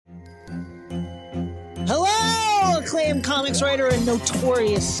acclaimed comics writer and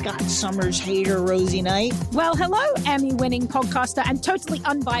notorious Scott Summers hater, Rosie Knight. Well, hello, Emmy-winning podcaster and totally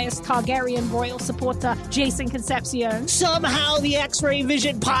unbiased Targaryen royal supporter, Jason Concepcion. Somehow the X-Ray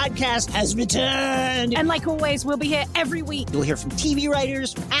Vision podcast has returned. And like always, we'll be here every week. You'll hear from TV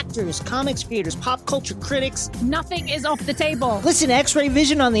writers, actors, comics creators, pop culture critics. Nothing is off the table. Listen to X-Ray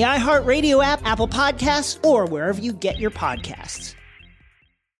Vision on the iHeartRadio app, Apple Podcasts, or wherever you get your podcasts.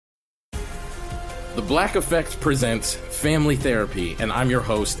 The Black Effect presents Family Therapy, and I'm your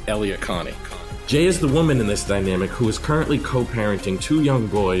host, Elliot Connie. Jay is the woman in this dynamic who is currently co-parenting two young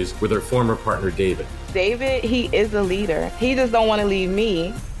boys with her former partner, David. David, he is a leader. He just don't want to leave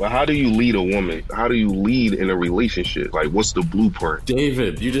me. But how do you lead a woman? How do you lead in a relationship? Like, what's the blueprint?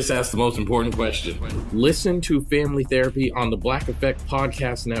 David, you just asked the most important question. Listen to Family Therapy on the Black Effect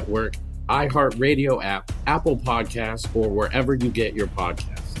Podcast Network, iHeartRadio app, Apple Podcasts, or wherever you get your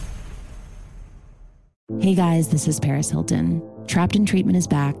podcasts. Hey guys, this is Paris Hilton. Trapped in Treatment is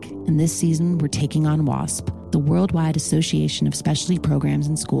back, and this season we're taking on WASP, the Worldwide Association of Specialty Programs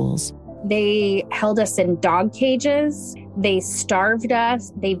in Schools. They held us in dog cages. They starved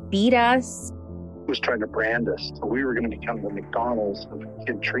us. They beat us. Was trying to brand us. So we were going to become the McDonald's of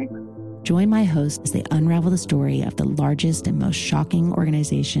kid treatment. Join my host as they unravel the story of the largest and most shocking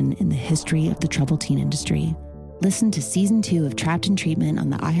organization in the history of the troubled teen industry. Listen to Season 2 of Trapped in Treatment on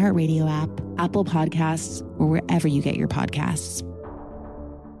the iHeartRadio app, Apple Podcasts, or wherever you get your podcasts.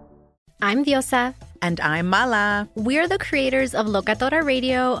 I'm Diosa. And I'm Mala. We're the creators of Locatora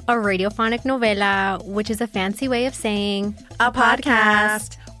Radio, a radiophonic novela, which is a fancy way of saying a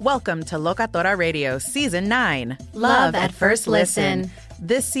podcast. Welcome to Locatora Radio Season 9, Love at First Listen.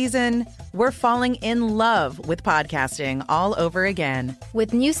 This season, we're falling in love with podcasting all over again.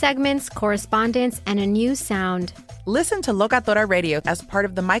 With new segments, correspondence, and a new sound. Listen to Locatora Radio as part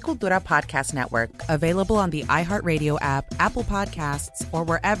of the My Cultura Podcast Network, available on the iHeartRadio app, Apple Podcasts, or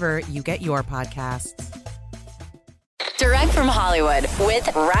wherever you get your podcasts. Direct from Hollywood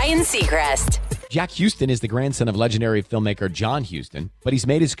with Ryan Seacrest. Jack Huston is the grandson of legendary filmmaker John Huston, but he's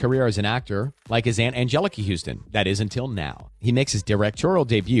made his career as an actor like his aunt Angelica Huston. That is, until now. He makes his directorial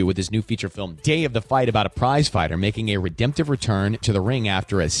debut with his new feature film, Day of the Fight, about a prize fighter making a redemptive return to the ring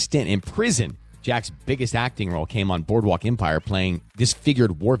after a stint in prison. Jack's biggest acting role came on Boardwalk Empire, playing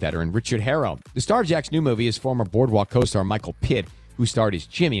disfigured war veteran Richard Harrow. The star of Jack's new movie is former Boardwalk co-star Michael Pitt, who starred as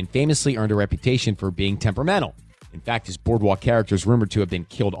Jimmy and famously earned a reputation for being temperamental. In fact, his Boardwalk character is rumored to have been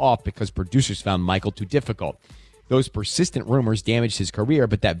killed off because producers found Michael too difficult. Those persistent rumors damaged his career,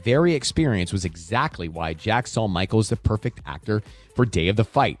 but that very experience was exactly why Jack saw Michael as the perfect actor for Day of the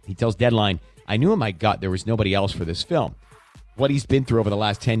Fight. He tells Deadline, "I knew in my gut there was nobody else for this film." What he's been through over the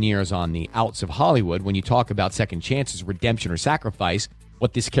last 10 years on the outs of Hollywood, when you talk about second chances, redemption, or sacrifice,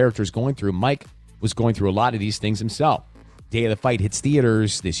 what this character is going through, Mike was going through a lot of these things himself. Day of the Fight hits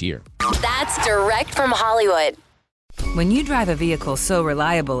theaters this year. That's direct from Hollywood. When you drive a vehicle so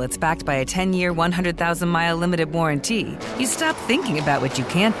reliable it's backed by a 10-year, 100,000-mile limited warranty, you stop thinking about what you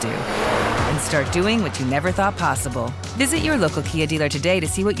can't do and start doing what you never thought possible. Visit your local Kia dealer today to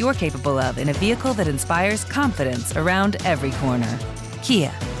see what you're capable of in a vehicle that inspires confidence around every corner.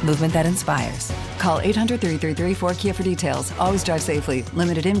 Kia, movement that inspires. Call 800-333-4KIA for details. Always drive safely.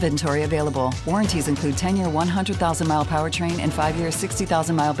 Limited inventory available. Warranties include 10-year 100,000-mile powertrain and 5-year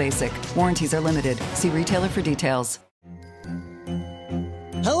 60,000-mile basic. Warranties are limited. See retailer for details.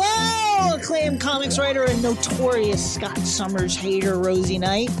 Hello, acclaimed comics writer and notorious Scott Summers hater, Rosie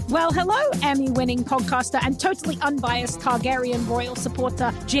Knight. Well, hello, Emmy-winning podcaster and totally unbiased Targaryen royal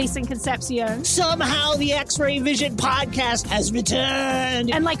supporter, Jason Concepcion. Somehow the X-Ray Vision podcast has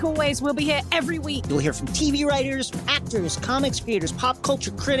returned. And like always, we'll be here every week. You'll hear from TV writers, actors, comics creators, pop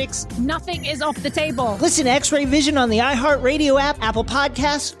culture critics. Nothing is off the table. Listen to X-Ray Vision on the iHeartRadio app, Apple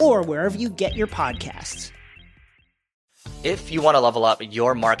Podcasts, or wherever you get your podcasts. If you want to level up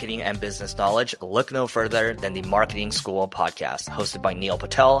your marketing and business knowledge, look no further than the Marketing School podcast, hosted by Neil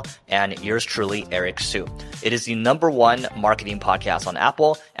Patel and yours truly, Eric Su. It is the #1 marketing podcast on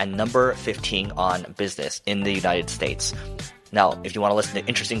Apple and number 15 on business in the United States. Now, if you want to listen to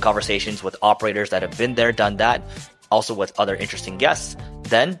interesting conversations with operators that have been there, done that, also with other interesting guests,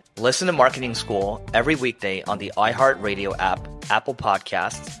 then listen to Marketing School every weekday on the iHeartRadio app, Apple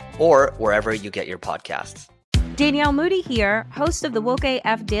Podcasts, or wherever you get your podcasts. Danielle Moody here, host of the Woke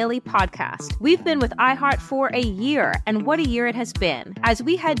AF Daily podcast. We've been with iHeart for a year, and what a year it has been. As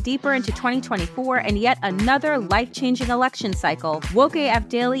we head deeper into 2024 and yet another life-changing election cycle, Woke AF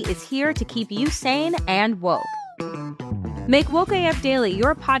Daily is here to keep you sane and woke. Make Woke AF Daily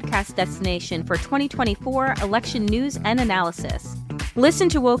your podcast destination for 2024 election news and analysis. Listen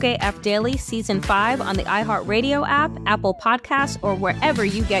to Woke AF Daily Season 5 on the iHeartRadio app, Apple Podcasts, or wherever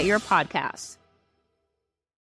you get your podcasts.